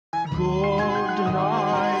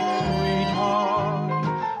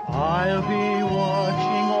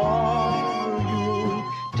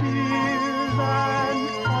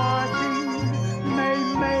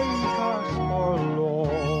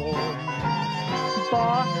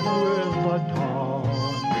But with the dawn,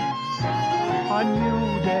 a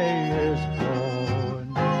new day is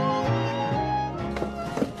born.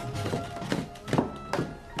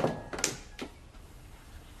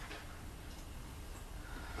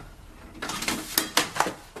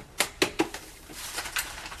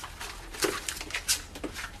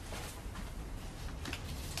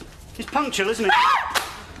 It's punctual, isn't it?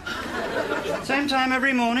 Same time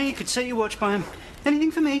every morning. You could set your watch by him.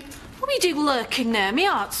 Anything for me? What were you doing lurking there? Me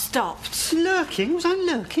heart stopped. Lurking? Was I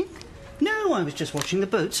lurking? No, I was just watching the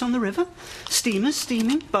boats on the river. Steamers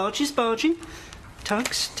steaming, barges barging,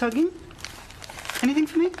 tugs tugging. Anything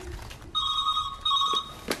for me?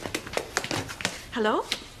 Hello?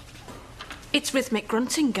 It's rhythmic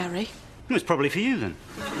grunting, Gary. Well, it's probably for you, then.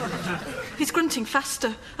 He's grunting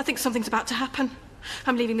faster. I think something's about to happen.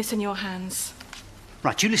 I'm leaving this in your hands.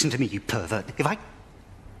 Right, you listen to me, you pervert.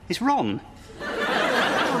 It's Ron.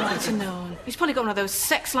 Oh, right to know. He's probably got one of those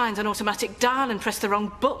sex lines on automatic dial and pressed the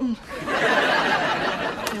wrong button.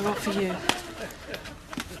 They're all for you.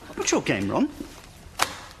 What's your game, Ron?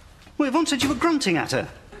 Well, Yvonne said you were grunting at her.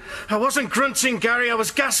 I wasn't grunting, Gary. I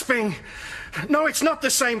was gasping. No, it's not the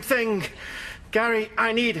same thing. Gary,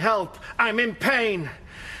 I need help. I'm in pain.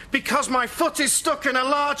 Because my foot is stuck in a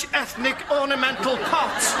large ethnic ornamental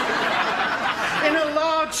pot. In a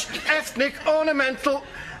large ethnic ornamental...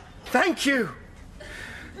 Thank you.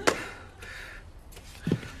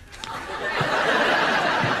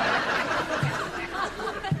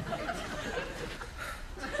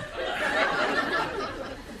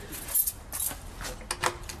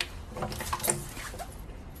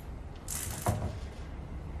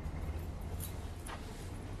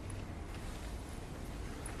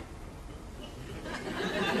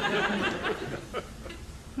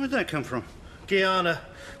 Where'd that come from? Guyana.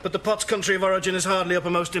 But the pot's country of origin is hardly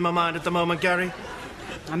uppermost in my mind at the moment, Gary.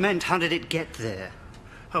 I meant, how did it get there?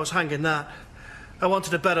 I was hanging that. I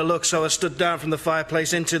wanted a better look, so I stood down from the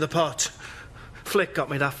fireplace into the pot. Flick got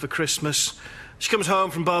me that for Christmas. She comes home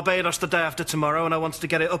from Barbados the day after tomorrow, and I wanted to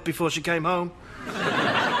get it up before she came home.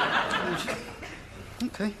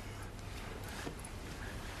 OK.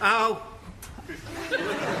 Ow!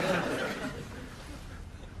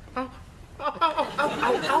 Ow! Ow! Ow! Ow!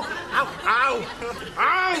 Ow! Ow!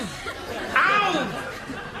 Ow! Ow!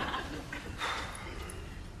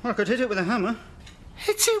 Well, I could hit it with a hammer.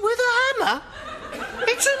 Hit it with a hammer?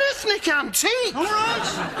 It's an ethnic antique. All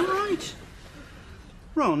right, all right.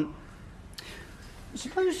 Ron,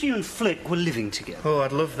 suppose you and Flick were living together. Oh,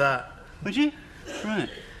 I'd love that. Would you? Right.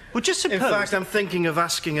 Well, just suppose... In fact, I'm thinking of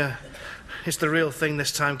asking her. It's the real thing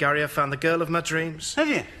this time, Gary. I found the girl of my dreams. Have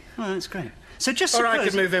you? Oh, that's great. So just suppose... Or I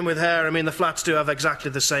could move in with her. I mean, the flats do have exactly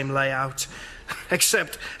the same layout.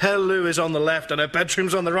 Except her loo is on the left and her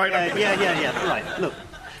bedroom's on the right. Yeah. Right, look.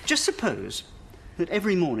 Just suppose that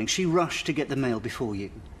every morning she rushed to get the mail before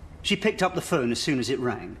you. She picked up the phone as soon as it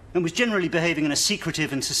rang and was generally behaving in a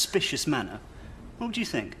secretive and suspicious manner. What would you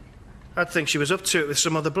think? I'd think she was up to it with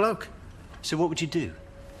some other bloke. So what would you do?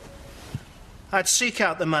 I'd seek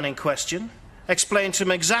out the man in question, explain to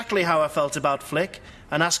him exactly how I felt about Flick,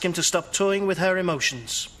 and ask him to stop toying with her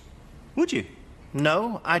emotions. Would you?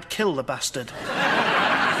 No, I'd kill the bastard.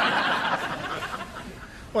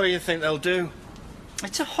 What do you think they'll do?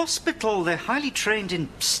 It's a hospital. They're highly trained in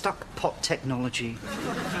stuck pot technology.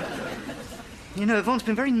 You know, Yvonne's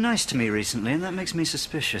been very nice to me recently, and that makes me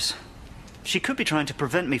suspicious. She could be trying to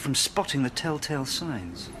prevent me from spotting the telltale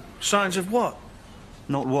signs. Signs of what?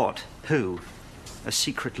 Not what. Who? A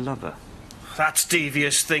secret lover. That's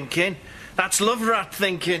devious thinking. That's love rat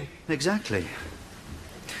thinking. Exactly.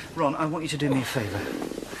 Ron, I want you to do me a favour.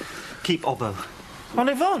 Keep Obbo. On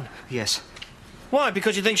Yvonne? Yes. Why?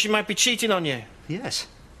 Because you think she might be cheating on you? Yes.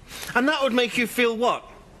 And that would make you feel what?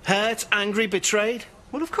 Hurt, angry, betrayed?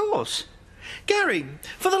 Well, of course. Gary,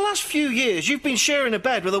 for the last few years, you've been sharing a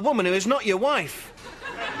bed with a woman who is not your wife.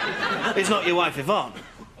 It's not your wife, Yvonne.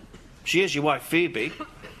 She is your wife, Phoebe.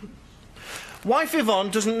 Wife Yvonne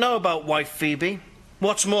doesn't know about wife Phoebe.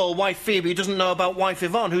 What's more, wife Phoebe doesn't know about wife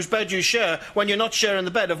Yvonne, whose bed you share when you're not sharing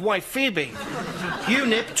the bed of wife Phoebe. You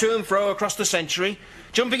nip to and fro across the century,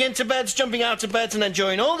 jumping into beds, jumping out of beds, and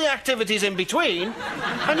enjoying all the activities in between,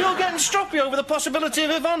 and you're getting stroppy over the possibility of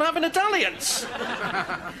Yvonne having a dalliance.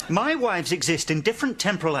 My wives exist in different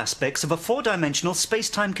temporal aspects of a four-dimensional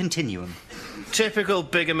space-time continuum. Typical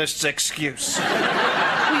bigamist's excuse.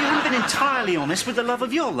 Well, you haven't been entirely honest with the love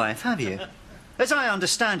of your life, have you? As I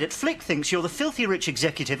understand it, Flick thinks you're the filthy rich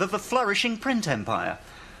executive of a flourishing print empire,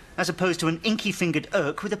 as opposed to an inky-fingered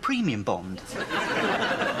Urk with a premium bond.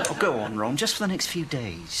 Oh, go on, Ron, just for the next few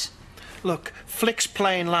days. Look, Flick's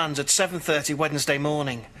plane lands at 7:30 Wednesday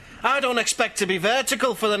morning. I don't expect to be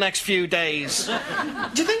vertical for the next few days.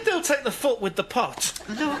 Do you think they'll take the foot with the pot?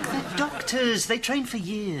 Look, they're doctors. They train for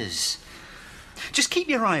years. Just keep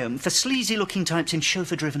your eye on for sleazy-looking types in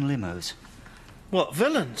chauffeur-driven limos. What,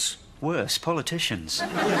 villains? Worse, politicians.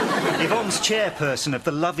 Yvonne's chairperson of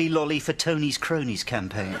the Lovey Lolly for Tony's Cronies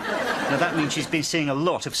campaign. Now, that means she's been seeing a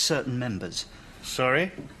lot of certain members.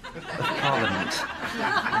 Sorry? Of Parliament.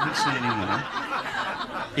 I won't say any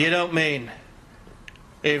more. You don't mean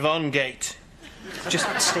Yvonne Gate? Just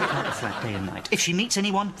stay out the flat day and night. If she meets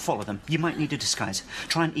anyone, follow them. You might need a disguise.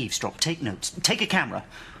 Try and eavesdrop. Take notes. Take a camera.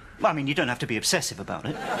 I mean, you don't have to be obsessive about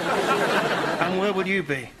it. And where would you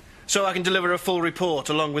be? So I can deliver a full report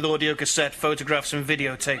along with audio cassette, photographs and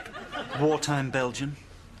videotape. Wartime Belgium.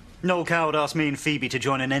 Noel Coward asked me and Phoebe to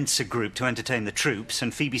join an ENSA group to entertain the troops,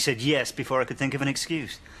 and Phoebe said yes before I could think of an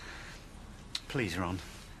excuse. Please, Ron.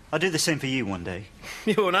 I'll do the same for you one day.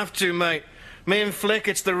 You won't have to, mate. Me and Flick,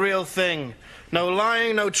 it's the real thing. No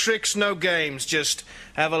lying, no tricks, no games. Just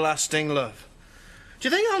everlasting love. Do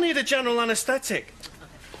you think I'll need a general anaesthetic?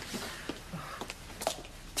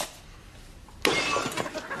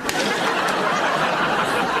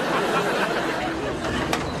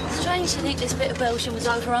 Strange to think this bit of Belgium was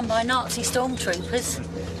overrun by Nazi stormtroopers.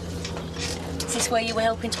 Is this where you were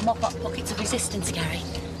helping to mop up pockets of resistance, Gary?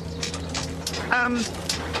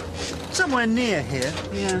 Somewhere near here,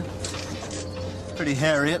 yeah. Pretty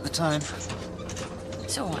hairy at the time.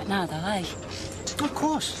 It's all right now, though, eh? Of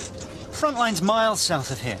course. Front line's miles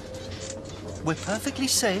south of here. We're perfectly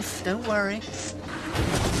safe, don't worry.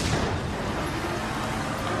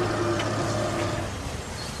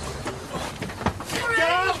 Get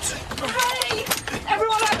out! Hurry!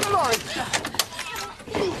 Everyone out the lorry!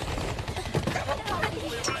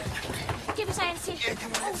 Give us Nancy.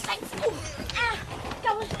 Oh, thanks. Go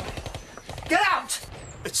on. Get out!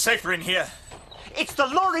 It's safer in here. It's the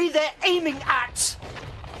lorry they're aiming at!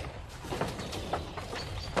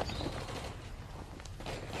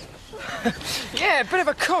 Yeah, a bit of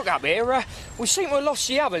a cock up here. We seem to have lost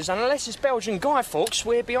the others, and unless it's Belgian guy folks,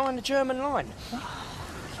 we're behind the German line.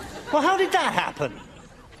 Well, how did that happen?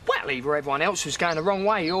 Well, either everyone else was going the wrong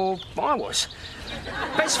way, or I was.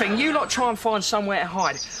 Best thing, you lot try and find somewhere to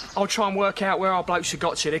hide. I'll try and work out where our blokes have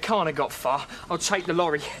got to. They can't have got far. I'll take the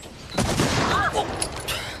lorry.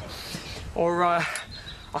 Or, I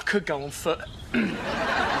could go on foot.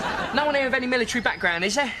 No one here with any military background,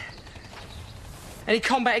 is there? Any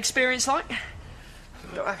combat experience, like?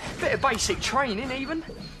 A bit of basic training, even.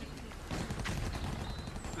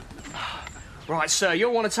 Right, sir,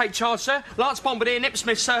 you'll want to take charge, sir. Lance Bombardier,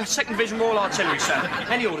 Nipsmith, sir. 2nd Division Royal Artillery, sir.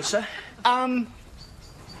 Any order, sir?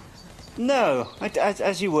 No.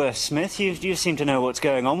 As you were, Smith. You seem to know what's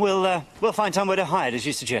going on. We'll find somewhere to hide, as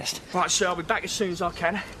you suggest. Right, sir, I'll be back as soon as I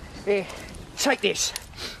can. Here, take this.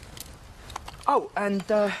 Oh, and,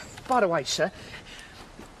 by the way, sir,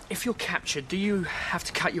 if you're captured, do you have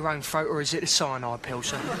to cut your own throat, or is it a cyanide pill,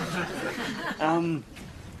 sir?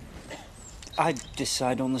 I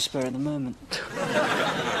decide on the spur of the moment.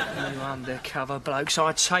 You undercover blokes,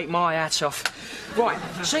 I'd take my hat off. Right,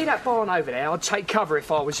 see that barn over there? I'd take cover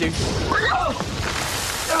if I was you.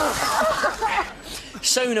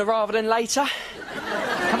 Sooner rather than later.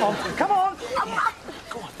 Come on, come on!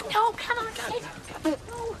 Oh, come on, kid.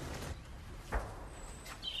 Oh.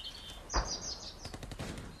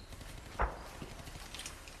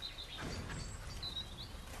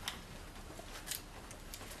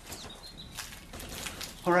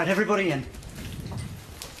 All right, everybody in.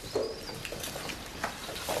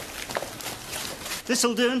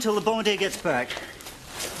 This'll do until the bombardier gets back.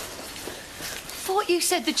 Thought you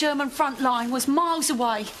said the German front line was miles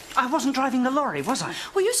away. I wasn't driving the lorry, was I?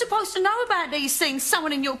 Well, you're supposed to know about these things,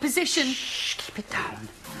 someone in your position. Shh, keep it down.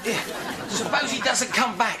 Yeah. Suppose he doesn't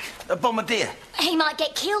come back, a bombardier. He might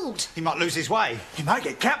get killed. He might lose his way. He might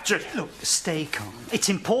get captured. Look, stay calm. It's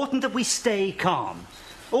important that we stay calm.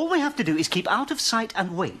 All we have to do is keep out of sight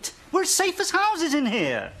and wait. We're as safe as houses in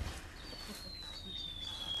here.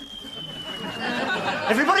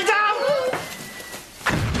 Everybody down!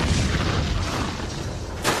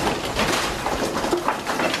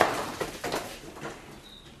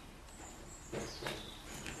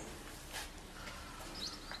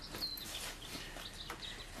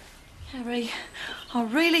 Harry, I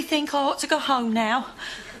really think I ought to go home now.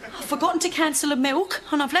 I've forgotten to cancel a milk,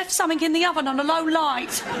 and I've left something in the oven on a low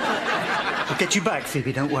light. I'll get you back,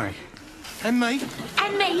 Phoebe, don't worry. And me.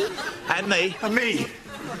 And me. And me. And me.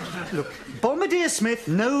 Look, Bombardier Smith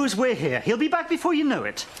knows we're here. He'll be back before you know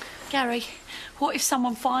it. Gary, what if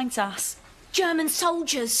someone finds us? German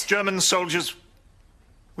soldiers. German soldiers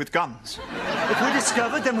with guns. If we're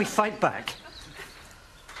discovered, then we fight back.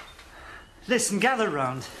 Listen, gather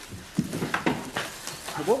round.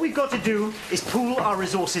 What we've got to do is pool our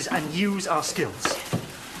resources and use our skills.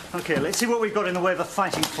 OK, let's see what we've got in the way of a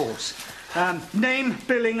fighting force. Name,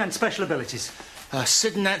 billing and special abilities.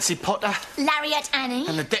 Sid and Nancy Potter. Lariat Annie.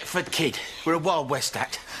 And the Deptford Kid. We're a Wild West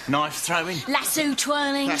act. Knife throwing. Lasso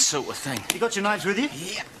twirling. That sort of thing. You got your knives with you?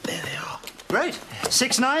 Yep, there they are. Great.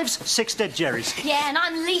 6 knives, 6 dead Jerrys. Yeah, and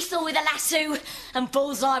I'm lethal with a lasso and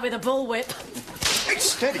bullseye with a bullwhip.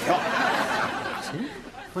 Steady on.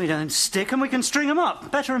 We don't stick and we can string them up.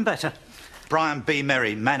 Better and better. Brian B.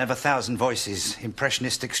 Merry, man of 1,000 voices,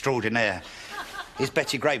 impressionist extraordinaire. His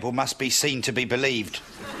Betty Grable must be seen to be believed.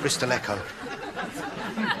 Bristol Echo.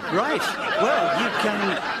 Right. Well, you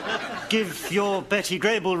can give your Betty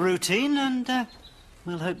Grable routine and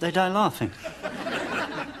we'll hope they die laughing.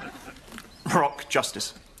 Rock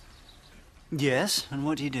Justice. Yes, and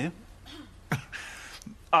what do you do?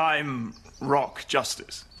 I'm Rock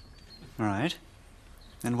Justice. Right.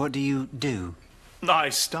 And what do you do? I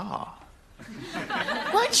star.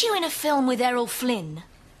 Weren't you in a film with Errol Flynn?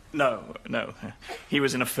 No. He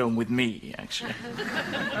was in a film with me, actually.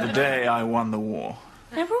 The day I won the war.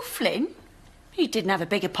 Errol Flynn? You didn't have a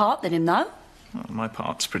bigger part than him, though. Well, my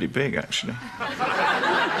part's pretty big, actually.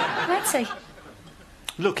 Let's see.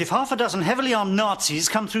 Look, if half a dozen heavily armed Nazis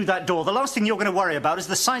come through that door, the last thing you're going to worry about is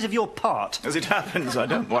the size of your part. As it happens, I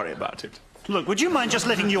don't worry about it. Look, would you mind just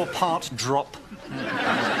letting your part drop?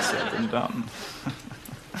 Easier said than done.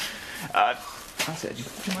 I said, do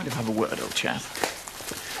you mind if I have a word, old chap?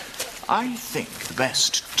 I think the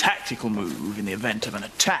best tactical move in the event of an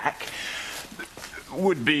attack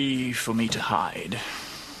would be for me to hide.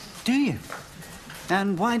 Do you?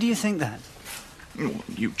 And why do you think that? Well,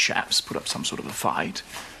 you chaps put up some sort of a fight.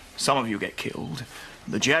 Some of you get killed.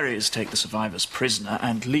 The Jerrys take the survivors prisoner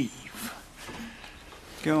and leave.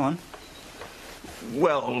 Go on.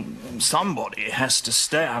 Well, somebody has to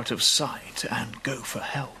stay out of sight and go for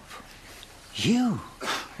help. You?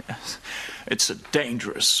 Yes. It's a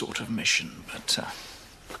dangerous sort of mission, but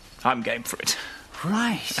I'm game for it.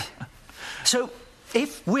 Right. So,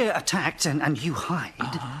 if we're attacked and you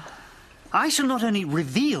hide, I shall not only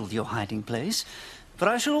reveal your hiding place, but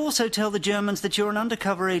I shall also tell the Germans that you're an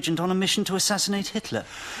undercover agent on a mission to assassinate Hitler.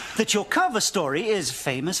 That your cover story is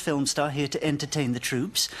famous film star here to entertain the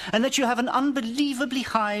troops, and that you have an unbelievably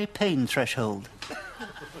high pain threshold.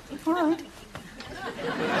 All right.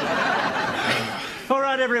 All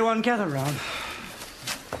right, everyone, gather round.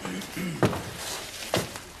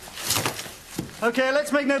 OK,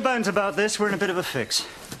 let's make no bones about this. We're in a bit of a fix.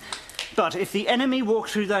 But if the enemy walk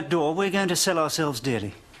through that door, we're going to sell ourselves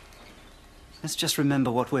dearly. Let's just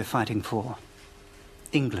remember what we're fighting for.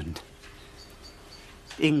 England.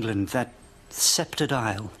 England, that sceptred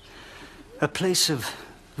isle. A place of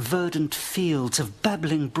verdant fields, of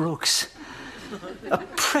babbling brooks. A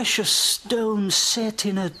precious stone set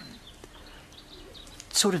in a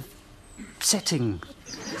sort of setting.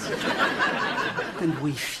 And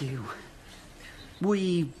we few.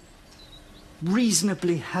 We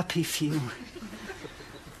reasonably happy few.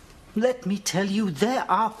 Let me tell you, there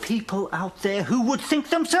are people out there who would think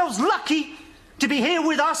themselves lucky to be here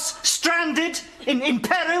with us, stranded, in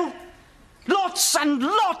peril. Lots and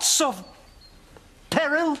lots of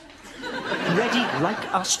peril. Ready,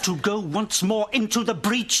 like us, to go once more into the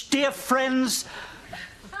breach, dear friends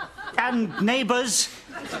and neighbours.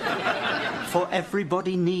 For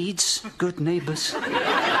everybody needs good neighbours.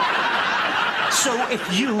 So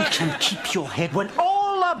if you can keep your head when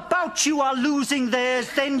all about you are losing theirs,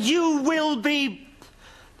 then you will be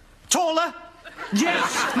taller.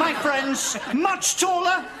 Yes, my friends, much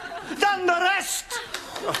taller than the rest.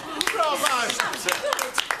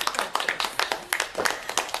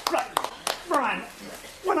 Right, Brian,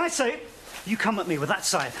 when I say it, you come at me with that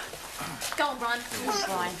side. Go on, Brian. Come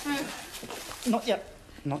on, Brian. Not yet.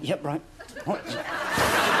 Not yet, Brian. Not yet.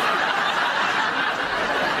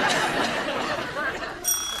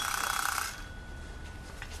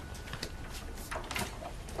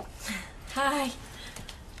 Hi.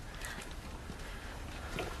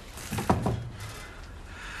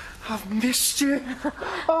 I've missed you.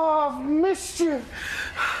 Oh, I've missed you.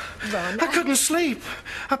 I couldn't sleep.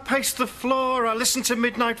 I paced the floor, I listened to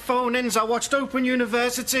midnight phone-ins, I watched Open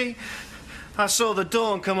University. I saw the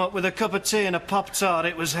dawn come up with a cup of tea and a Pop-Tart.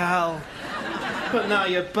 It was hell. But now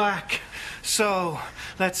you're back. So,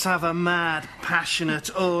 let's have a mad, passionate,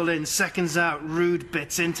 all-in, seconds-out, rude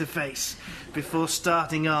bits interface before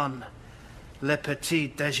starting on Le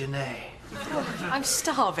Petit Déjeuner. I'm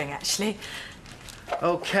starving, actually.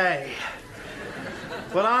 OK.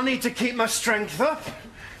 Well, I'll need to keep my strength up.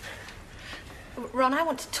 Ron, I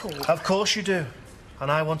want to talk. Of course you do.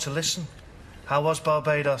 And I want to listen. How was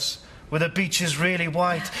Barbados? Were the beaches really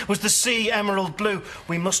white? Was the sea emerald blue?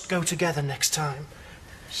 We must go together next time.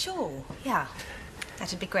 Sure, yeah.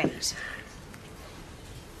 That'd be great.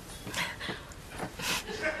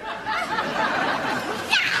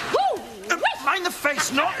 Mind the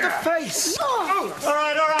face, not the face! All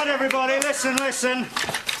right, everybody, listen.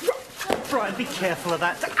 Brian, be careful of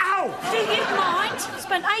that. Ow! Do you mind?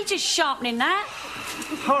 Spent ages sharpening that.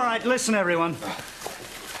 All right, listen, everyone.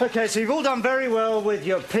 OK, so you've all done very well with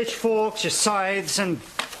your pitchforks, your scythes, and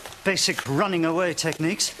basic running away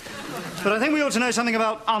techniques. But I think we ought to know something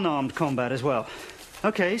about unarmed combat as well.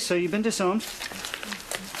 OK, so you've been disarmed.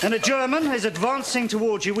 And a German is advancing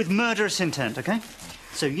towards you with murderous intent, OK?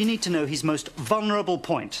 So you need to know his most vulnerable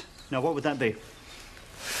point. Now, what would that be?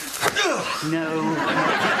 No,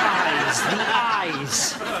 the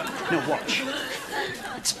eyes. Now, watch.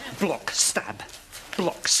 It's block, stab.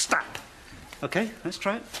 Block, stab. OK, let's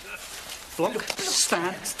try it. Block,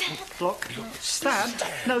 stab, block, stab.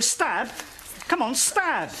 No, stab. Come on,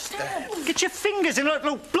 stab. Get your fingers in a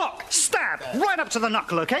little block, stab. Right up to the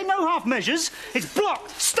knuckle, OK? No half measures. It's block,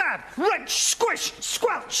 stab, wrench, squish,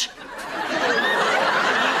 squelch.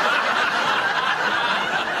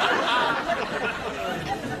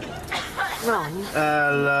 Ron?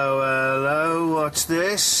 Hello, what's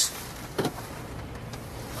this?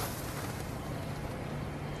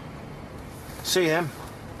 See him?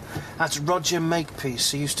 That's Roger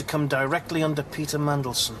Makepeace. He used to come directly under Peter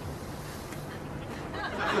Mandelson.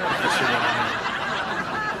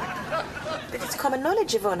 But it's common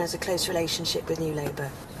knowledge Yvonne has a close relationship with New Labour.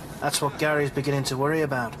 That's what Gary's beginning to worry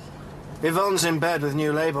about. Yvonne's in bed with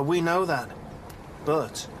New Labour, we know that.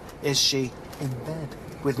 But is she in bed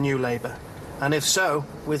with New Labour? And if so,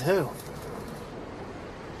 with who?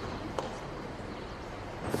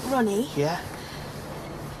 Ronnie? Yeah?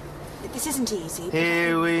 This isn't easy.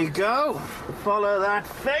 Here we go. Follow that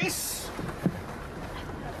face.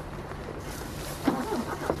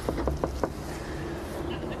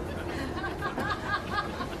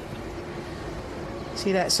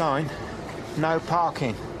 See that sign? No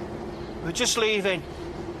parking. We're just leaving.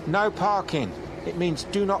 No parking. It means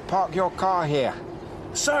do not park your car here.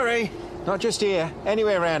 Sorry. Not just here,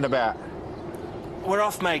 anywhere round about. We're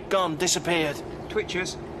off, mate. Gone. Disappeared.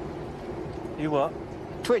 Twitchers. You what?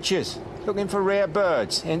 Twitchers. Looking for rare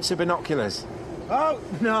birds, hence the binoculars. Oh,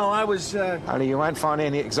 no, I was, Only you won't find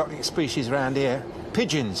any exotic species around here.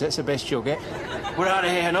 Pigeons, that's the best you'll get. We're out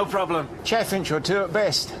of here, no problem. Chaffinch or two at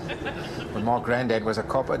best. When my granddad was a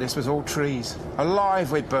copper, this was all trees.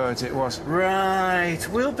 Alive with birds it was. Right.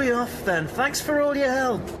 We'll be off then. Thanks for all your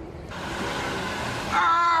help.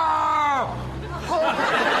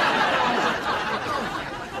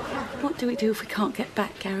 What do we do if we can't get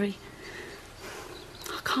back, Gary?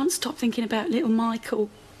 I can't stop thinking about little Michael.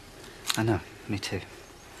 I know, me too.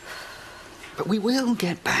 But we will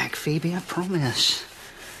get back, Phoebe, I promise.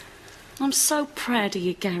 I'm so proud of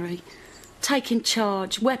you, Gary. Taking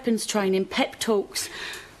charge, weapons training, pep talks.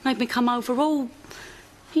 Made me come over all,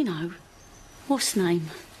 you know, what's name?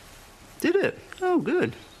 Did it? Oh,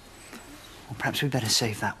 good. Well, perhaps we better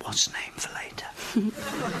save that what's name for later.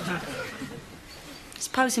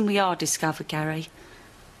 Supposing we are discovered, Gary,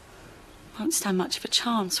 won't stand much of a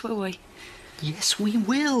chance, will we? Yes, we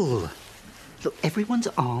will. Look, everyone's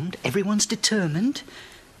armed, everyone's determined.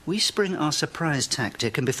 We spring our surprise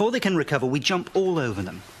tactic, and before they can recover, we jump all over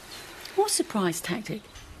them. What surprise tactic?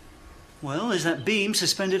 Well, there's that beam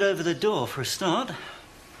suspended over the door, for a start.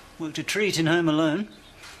 Worked a treat in Home Alone.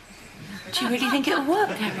 Do you really think it'll work,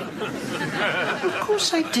 Gary? Of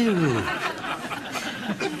course I do.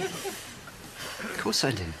 Of course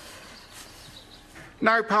I do.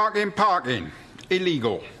 No parking.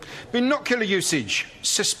 Illegal. Binocular usage.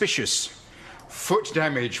 Suspicious. Foot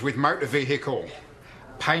damage with motor vehicle.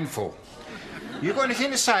 Painful. You got anything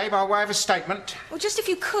to say by way of a statement? Well, just if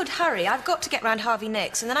you could hurry. I've got to get round Harvey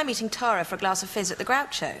Nicks, and then I'm meeting Tara for a glass of fizz at the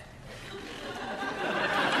Groucho.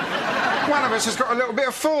 One of us has got a little bit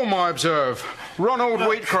of form, I observe. Ronald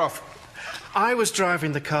Wheatcroft. I was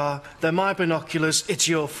driving the car. They're my binoculars. It's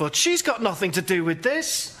your foot. She's got nothing to do with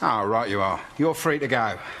this. Oh, right you are. You're free to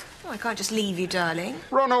go. Oh, I can't just leave you, darling.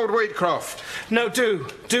 Ronald Wheatcroft. No, do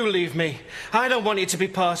leave me. I don't want you to be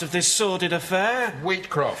part of this sordid affair.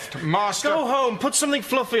 Wheatcroft, master... Go home, put something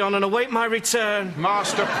fluffy on and await my return.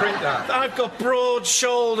 Master printer. I've got broad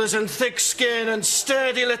shoulders and thick skin and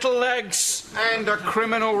sturdy little legs. And a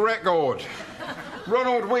criminal record.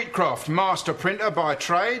 Ronald Wheatcroft, master printer by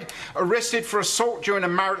trade, arrested for assault during a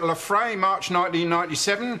marital affray, March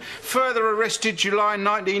 1997, further arrested July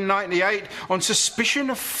 1998 on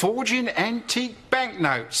suspicion of forging antique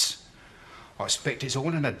banknotes. I expect it's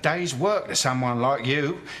all in a day's work to someone like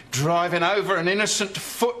you, driving over an innocent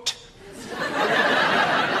foot.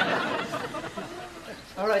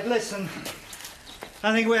 All right, listen.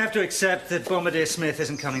 I think we have to accept that Bombardier Smith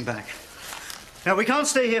isn't coming back. Now, we can't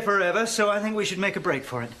stay here forever, so I think we should make a break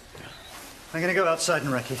for it. I'm going to go outside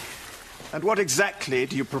and recce. And what exactly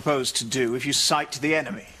do you propose to do if you sight the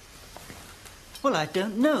enemy? Well, I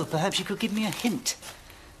don't know. Perhaps you could give me a hint.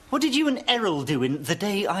 What did you and Errol do in The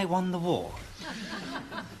Day I Won the War?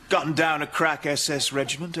 Gunned down a crack SS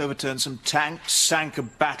regiment, overturned some tanks, sank a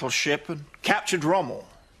battleship, and captured Rommel.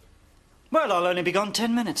 Well, I'll only be gone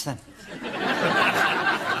 10 minutes, then.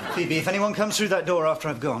 Phoebe, if anyone comes through that door after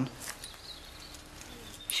I've gone,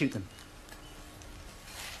 shoot them.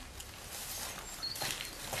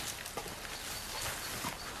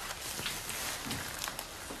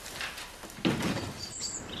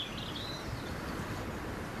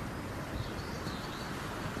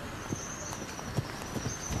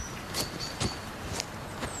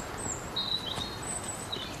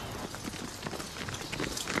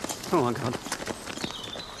 Oh my God.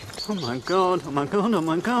 Oh my God, oh my God, oh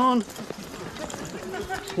my God.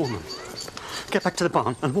 Warn them. Get back to the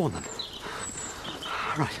barn and warn them.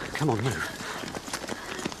 Right, come on, move.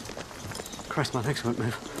 Christ, my legs won't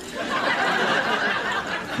move.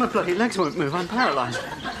 My bloody legs won't move, I'm paralysed.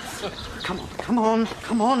 Come on, come on,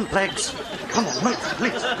 come on, legs. Come on, move,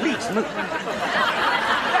 please, please, move.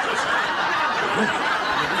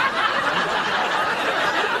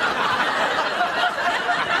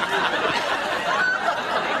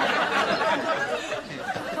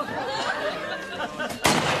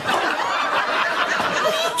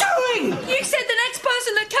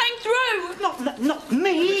 Not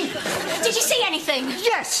me! Did you see anything?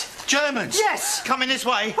 Yes! Germans? Yes! Coming this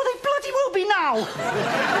way? Well, they bloody will be now!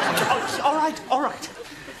 Oh, all right, all right.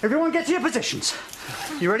 Everyone get to your positions.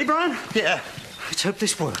 You ready, Brian? Yeah. Let's hope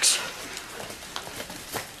this works.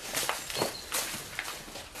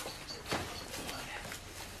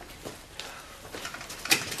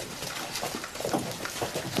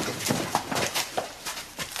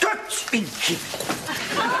 Gut in Himmel!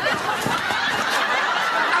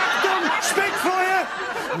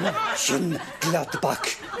 Menschen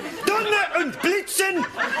Gladbach. Donner und Blitzen,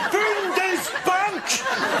 Bundesbank,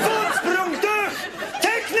 Vorsprung durch,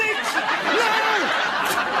 Technik, now!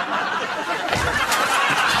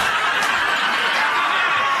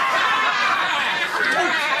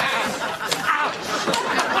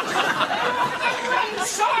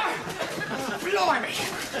 Blimey!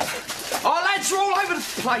 Our lads are all over the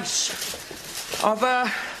place.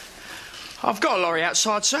 I've got a lorry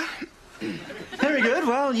outside, sir. Very good.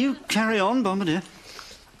 Well, you carry on, Bombardier.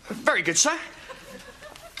 Very good, sir.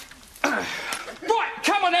 Right,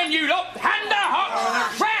 come on then, you lot. Hand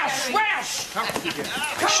up. Rouse, rouse.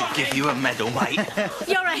 I should give you a medal, mate.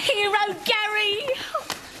 You're a hero, Gary.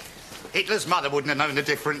 Hitler's mother wouldn't have known the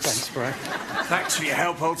difference. Thanks, bro. Thanks for your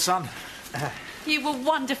help, old son. You were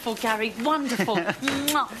wonderful, Gary. Wonderful.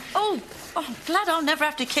 Mwah. Oh, I'm glad I'll never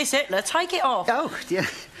have to kiss Hitler. Take it off. Oh, yeah.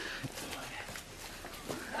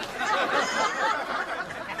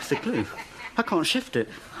 It's the glue. I can't shift it.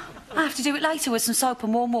 I have to do it later with some soap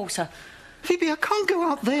and warm water. Phoebe, I can't go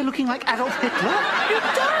out there looking like Adolf Hitler. You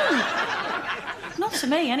don't. Not to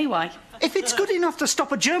me, anyway. If it's good enough to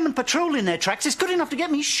stop a German patrol in their tracks, it's good enough to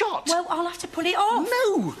get me shot. Well, I'll have to pull it off.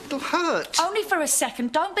 No, it'll hurt. Only for a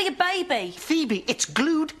second. Don't be a baby. Phoebe, it's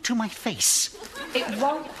glued to my face. It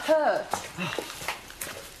won't hurt.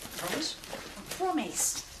 Promise? I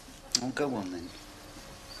promised. Oh, go on then.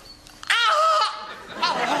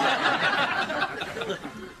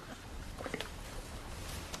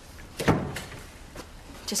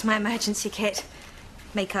 Just my emergency kit.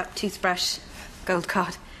 Makeup, toothbrush, gold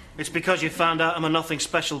card. It's because you found out I'm a nothing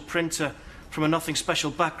special printer from a nothing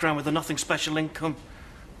special background with a nothing special income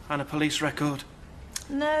and a police record.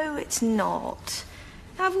 No, it's not.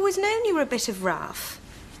 I've always known you were a bit of rough.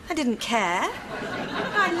 I didn't care.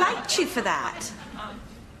 I liked you for that.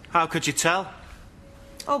 How could you tell?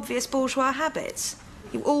 Obvious bourgeois habits.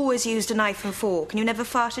 You always used a knife and fork and you never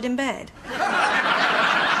farted in bed.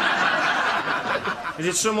 Is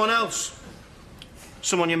it someone else?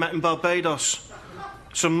 Someone you met in Barbados?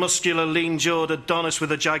 Some muscular, lean-jawed Adonis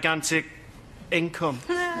with a gigantic income?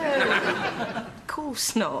 No, of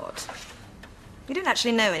course not. You don't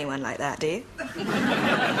actually know anyone like that, do you?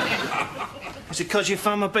 Is it because you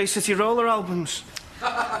found my Bay City Roller albums?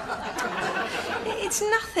 It's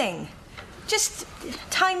nothing. Just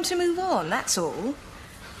time to move on, that's all.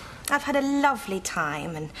 I've had a lovely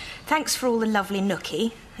time, and thanks for all the lovely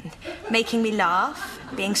nookie, and making me laugh,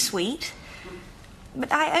 being sweet. But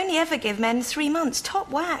I only ever give men 3 months top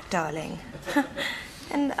whack, darling.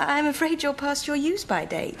 And I'm afraid you're past your use-by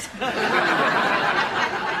date.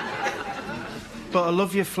 But I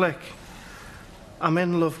love you, Flick. I'm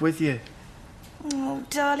in love with you. Oh,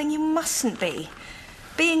 darling, you mustn't be.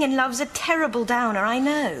 Being in love's a terrible downer, I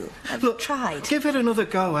know. I've tried. Give it another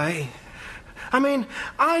go, eh? I mean,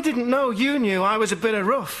 I didn't know you knew I was a bit of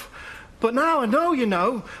rough. But now I know you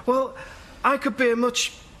know. Well, I could be a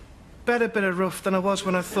much better bit of rough than I was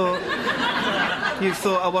when I thought you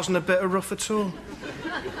thought I wasn't a bit of rough at all.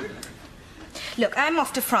 Look, I'm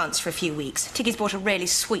off to France for a few weeks. Tiggy's bought a really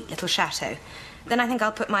sweet little chateau. Then I think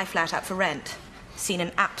I'll put my flat up for rent. Seen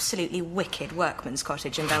an absolutely wicked workman's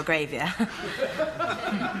cottage in Belgravia.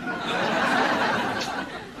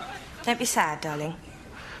 Don't be sad, darling.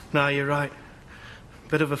 No, you're right.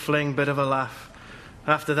 Bit of a fling, bit of a laugh.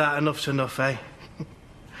 After that, enough's enough, eh?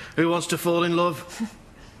 Who wants to fall in love?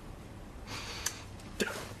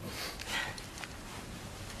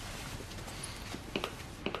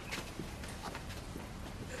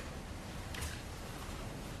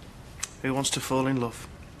 Who wants to fall in love?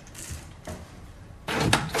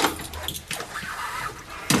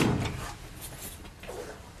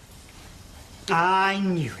 I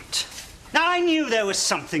knew it. I knew there was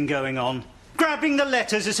something going on. Grabbing the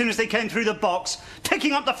letters as soon as they came through the box,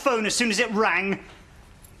 picking up the phone as soon as it rang.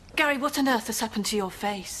 Gary, what on earth has happened to your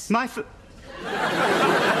face? My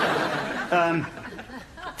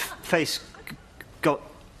face got...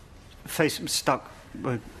 face stuck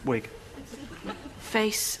wig.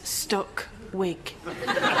 Face stuck wig.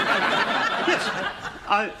 Yes,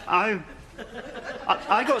 I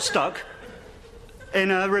got stuck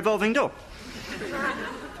in a revolving door.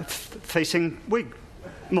 Facing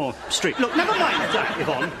Wigmore Street. Look, never mind that,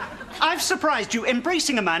 Yvonne. I've surprised you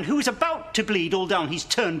embracing a man who is about to bleed all down his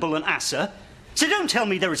Turnbull and Asser. So don't tell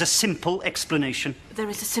me there is a simple explanation. There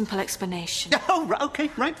is a simple explanation. Oh, right, OK,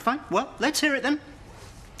 right, fine. Well, let's hear it then.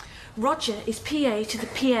 Roger is PA to the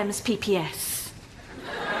PM's PPS.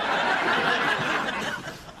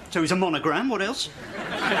 So he's a monogram, what else?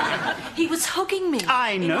 He was hugging me.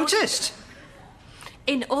 I noticed.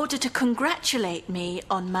 In order to congratulate me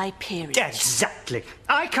on my period. Exactly.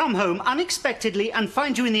 I come home unexpectedly and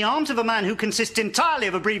find you in the arms of a man who consists entirely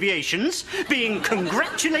of abbreviations, being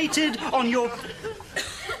congratulated on your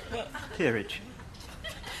peerage.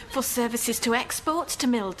 For services to export, to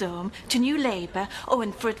Mildome, to New Labour,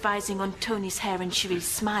 and for advising on Tony's hair and Cherie's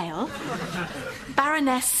smile,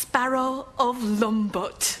 Baroness Sparrow of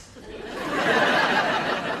Lumbut.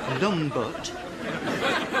 Lumbut?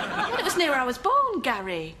 It was near where I was born,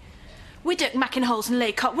 Gary. Widdock, Mackinholes and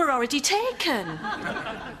Laycock were already taken.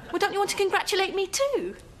 Well, don't you want to congratulate me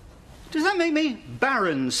too? Does that make me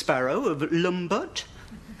Baron Sparrow of Lumbut?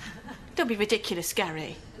 Don't be ridiculous,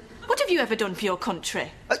 Gary. What have you ever done for your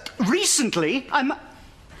country? Recently, I'm...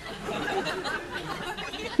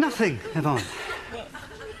 Nothing, Yvonne.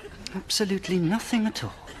 Absolutely nothing at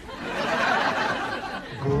all.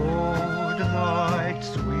 Good night,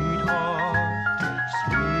 sweetheart.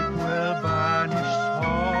 Sleep will banish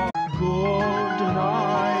sorrow. Good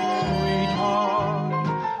night, sweetheart.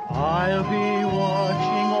 I'll be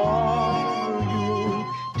watching over you.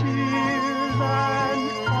 Tears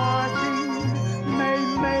and parting may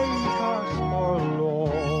make us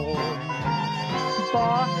forlorn,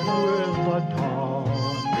 but with the dawn,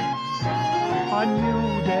 a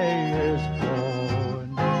new day is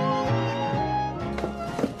born.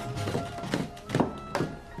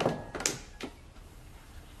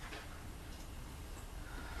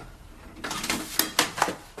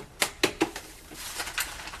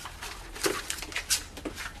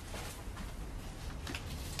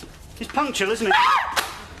 It's punctual, isn't it?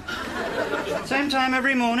 Same time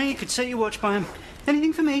every morning. You could set your watch by him.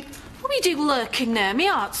 Anything for me? What were you doing lurking there? Me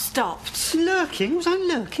heart stopped. Lurking? Was I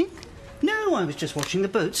lurking? No, I was just watching the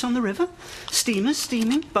boats on the river. Steamers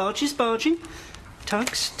steaming, barges barging,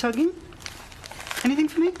 tugs tugging. Anything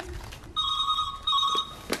for me?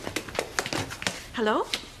 Hello?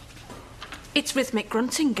 It's rhythmic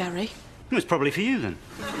grunting, Gary. It was probably for you, then.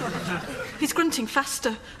 He's grunting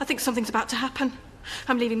faster. I think something's about to happen.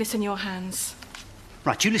 I'm leaving this in your hands.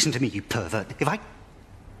 Right, you listen to me, you pervert.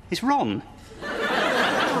 It's Ron.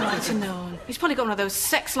 Oh, I might have known. He's probably got one of those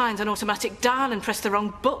sex lines on automatic dial and pressed the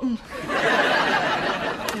wrong button.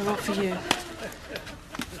 They're all for you.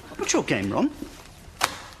 What's your game, Ron?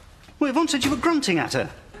 Well, Yvonne said you were grunting at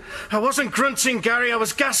her. I wasn't grunting, Gary. I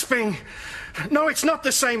was gasping. No, it's not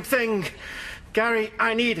the same thing. Gary,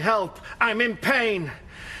 I need help. I'm in pain.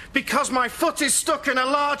 Because my foot is stuck in a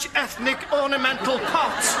large ethnic ornamental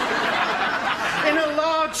pot. In a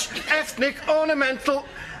large ethnic ornamental...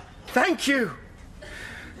 Thank you.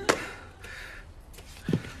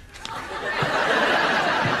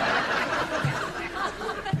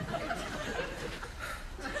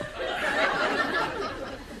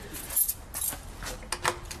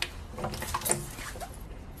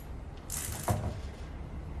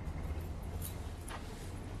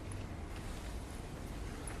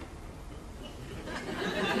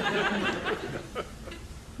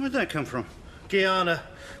 Where'd that come from? Guyana.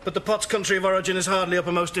 But the pot's country of origin is hardly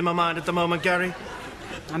uppermost in my mind at the moment, Gary.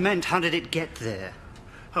 I meant, how did it get there?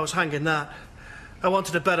 I was hanging that. I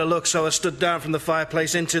wanted a better look, so I stood down from the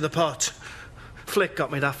fireplace into the pot. Flick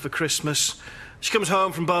got me that for Christmas. She comes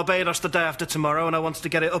home from Barbados the day after tomorrow, and I wanted to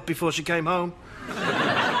get it up before she came home.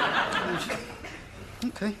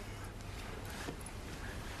 OK.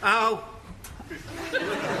 Ow!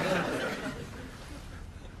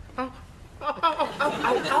 Ow! Ow! Ow! Ow!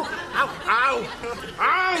 Ow! Ow!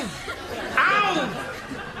 Ow! Ow!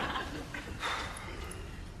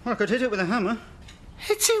 Well, I could hit it with a hammer.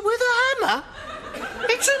 Hit it with a hammer?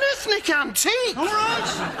 It's an ethnic antique! All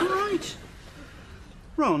right, all right.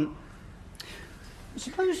 Ron,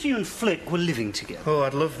 suppose you and Flick were living together. Oh,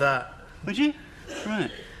 I'd love that. Would you? Right.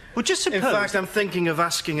 Well, just suppose... In fact, I'm thinking of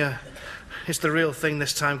asking her. It's the real thing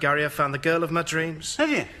this time, Gary. I found the girl of my dreams. Have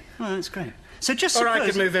you? Well, that's great. So just suppose... Or I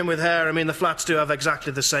could move in with her. I mean, the flats do have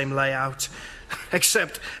exactly the same layout.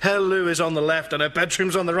 Except her loo is on the left and her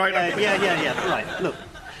bedroom's on the right. Yeah. Right, look.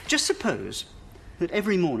 Just suppose that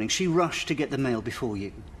every morning she rushed to get the mail before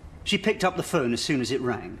you. She picked up the phone as soon as it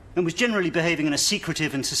rang and was generally behaving in a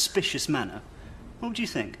secretive and suspicious manner. What would you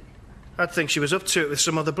think? I'd think she was up to it with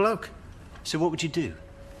some other bloke. So what would you do?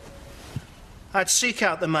 I'd seek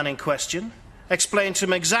out the man in question, explain to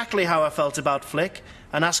him exactly how I felt about Flick,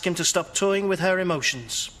 and ask him to stop toying with her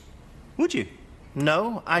emotions. Would you?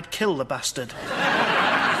 No, I'd kill the bastard.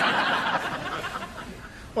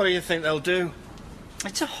 What do you think they'll do?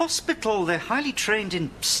 It's a hospital. They're highly trained in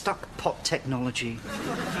stuck pot technology.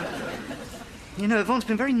 You know, Yvonne's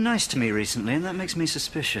been very nice to me recently, and that makes me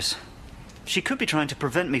suspicious. She could be trying to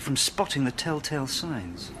prevent me from spotting the telltale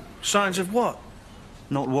signs. Signs of what?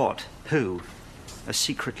 Not what. Who? A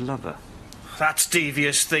secret lover. That's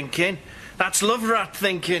devious thinking. That's love rat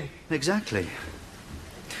thinking. Exactly.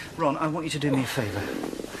 Ron, I want you to do me a favour.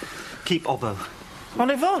 Keep Obbo. On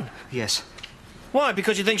Yvonne? Yes. Why?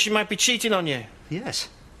 Because you think she might be cheating on you? Yes.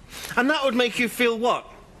 And that would make you feel what?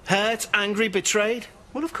 Hurt, angry, betrayed?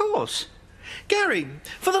 Well, of course. Gary,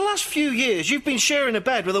 for the last few years, you've been sharing a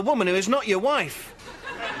bed with a woman who is not your wife.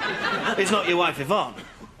 Is not your wife, Yvonne.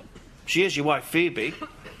 She is your wife, Phoebe.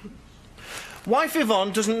 Wife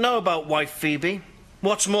Yvonne doesn't know about wife Phoebe.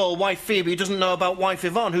 What's more, wife Phoebe doesn't know about wife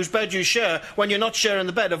Yvonne, whose bed you share when you're not sharing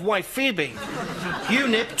the bed of wife Phoebe. You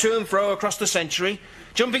nip to and fro across the century,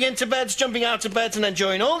 jumping into beds, jumping out of beds, and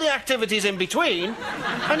enjoying all the activities in between,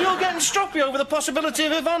 and you're getting stroppy over the possibility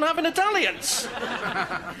of Yvonne having a dalliance.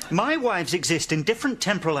 My wives exist in different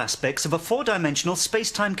temporal aspects of a four-dimensional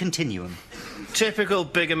space-time continuum. Typical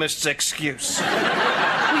bigamist's excuse.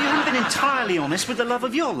 Well, you haven't been entirely honest with the love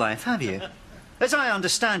of your life, have you? As I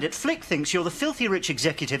understand it, Flick thinks you're the filthy rich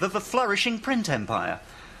executive of a flourishing print empire,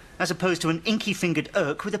 as opposed to an inky-fingered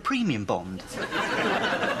Urk with a premium bond.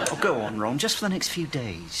 Oh, go on, Ron, just for the next few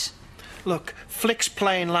days. Look, Flick's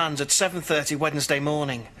plane lands at 7:30 Wednesday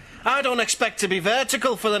morning. I don't expect to be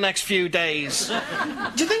vertical for the next few days.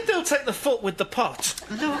 Do you think they'll take the foot with the pot?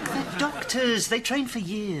 Look, they're doctors. They train for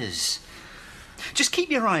years. Just keep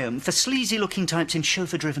your eye on for sleazy-looking types in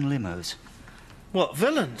chauffeur-driven limos. What,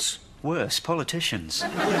 villains? Worse, politicians.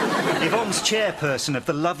 Yvonne's chairperson of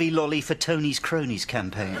the Lovey Lolly for Tony's Cronies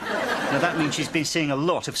campaign. Now, that means she's been seeing a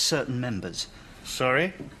lot of certain members.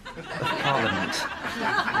 Sorry? Of Parliament.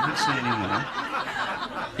 I won't say any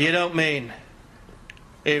more. You don't mean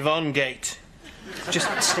Yvonne Gate? Just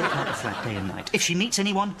stay out of the flat day and night. If she meets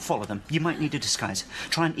anyone, follow them. You might need a disguise.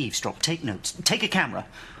 Try and eavesdrop. Take notes. Take a camera.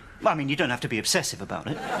 I mean, you don't have to be obsessive about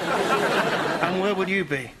it. And where would you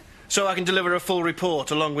be? So I can deliver a full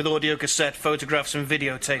report along with audio cassette, photographs and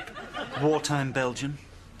videotape. Wartime Belgium.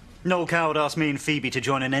 Noel Coward asked me and Phoebe to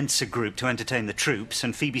join an ENSA group to entertain the troops,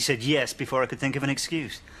 and Phoebe said yes before I could think of an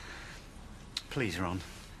excuse. Please, Ron.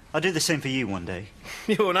 I'll do the same for you one day.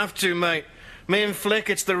 You won't have to, mate. Me and Flick,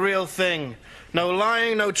 it's the real thing. No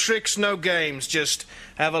lying, no tricks, no games, just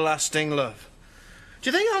everlasting love. Do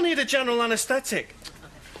you think I'll need a general anaesthetic?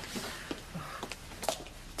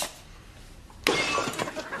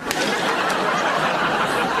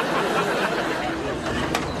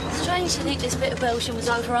 Strange to think this bit of Belgium was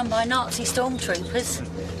overrun by Nazi stormtroopers.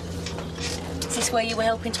 Is this where you were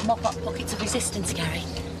helping to mop up pockets of resistance, Gary?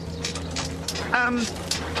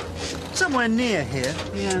 Somewhere near here,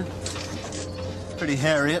 yeah. Pretty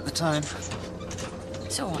hairy at the time.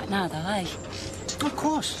 It's all right now, though, eh? Of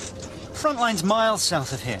course. Front line's miles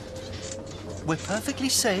south of here. We're perfectly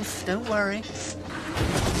safe, don't worry.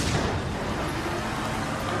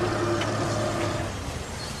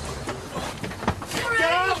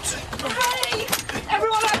 Get out! Hurry!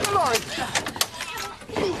 Everyone out the line!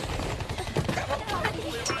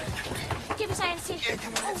 Give us Nancy.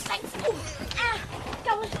 Oh, thanks.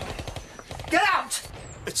 Go on. Get out!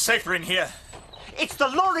 It's safer in here. It's the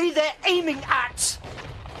lorry they're aiming at!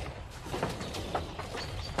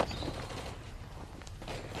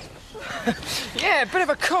 Yeah, a bit of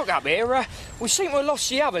a cock up here. We seem to have lost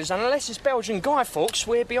the others, and unless it's Belgian Guy Fawkes,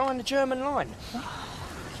 we're behind the German line.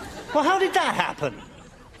 Well, how did that happen?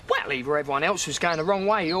 Well, either everyone else was going the wrong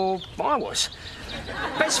way, or I was.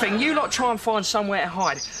 Best thing, you lot try and find somewhere to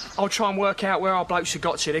hide. I'll try and work out where our blokes have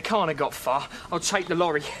got to. They can't have got far. I'll take the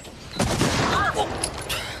lorry.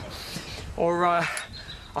 Or, I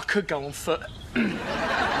could go on foot.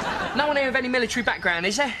 No one here with any military background,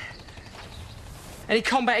 is there? Any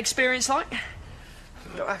combat experience, like?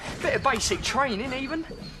 A bit of basic training, even.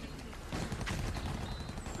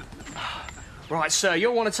 Right, sir,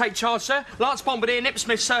 you'll want to take charge, sir. Lance Bombardier,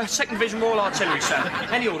 Nipsmith, sir. 2nd Division Royal Artillery, sir.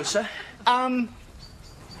 Any orders, sir?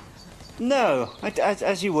 No.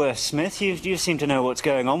 As you were, Smith. You seem to know what's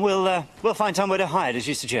going on. We'll find somewhere to hide, as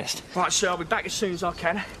you suggest. Right, sir, I'll be back as soon as I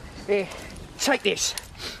can. Here, take this.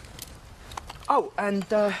 Oh, and,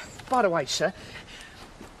 by the way, sir,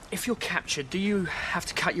 if you're captured, do you have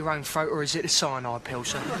to cut your own throat, or is it a cyanide pill,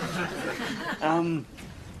 sir?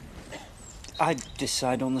 I'd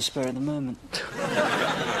decide on the spur of the moment.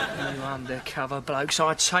 You undercover blokes,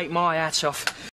 I'd take my hat off.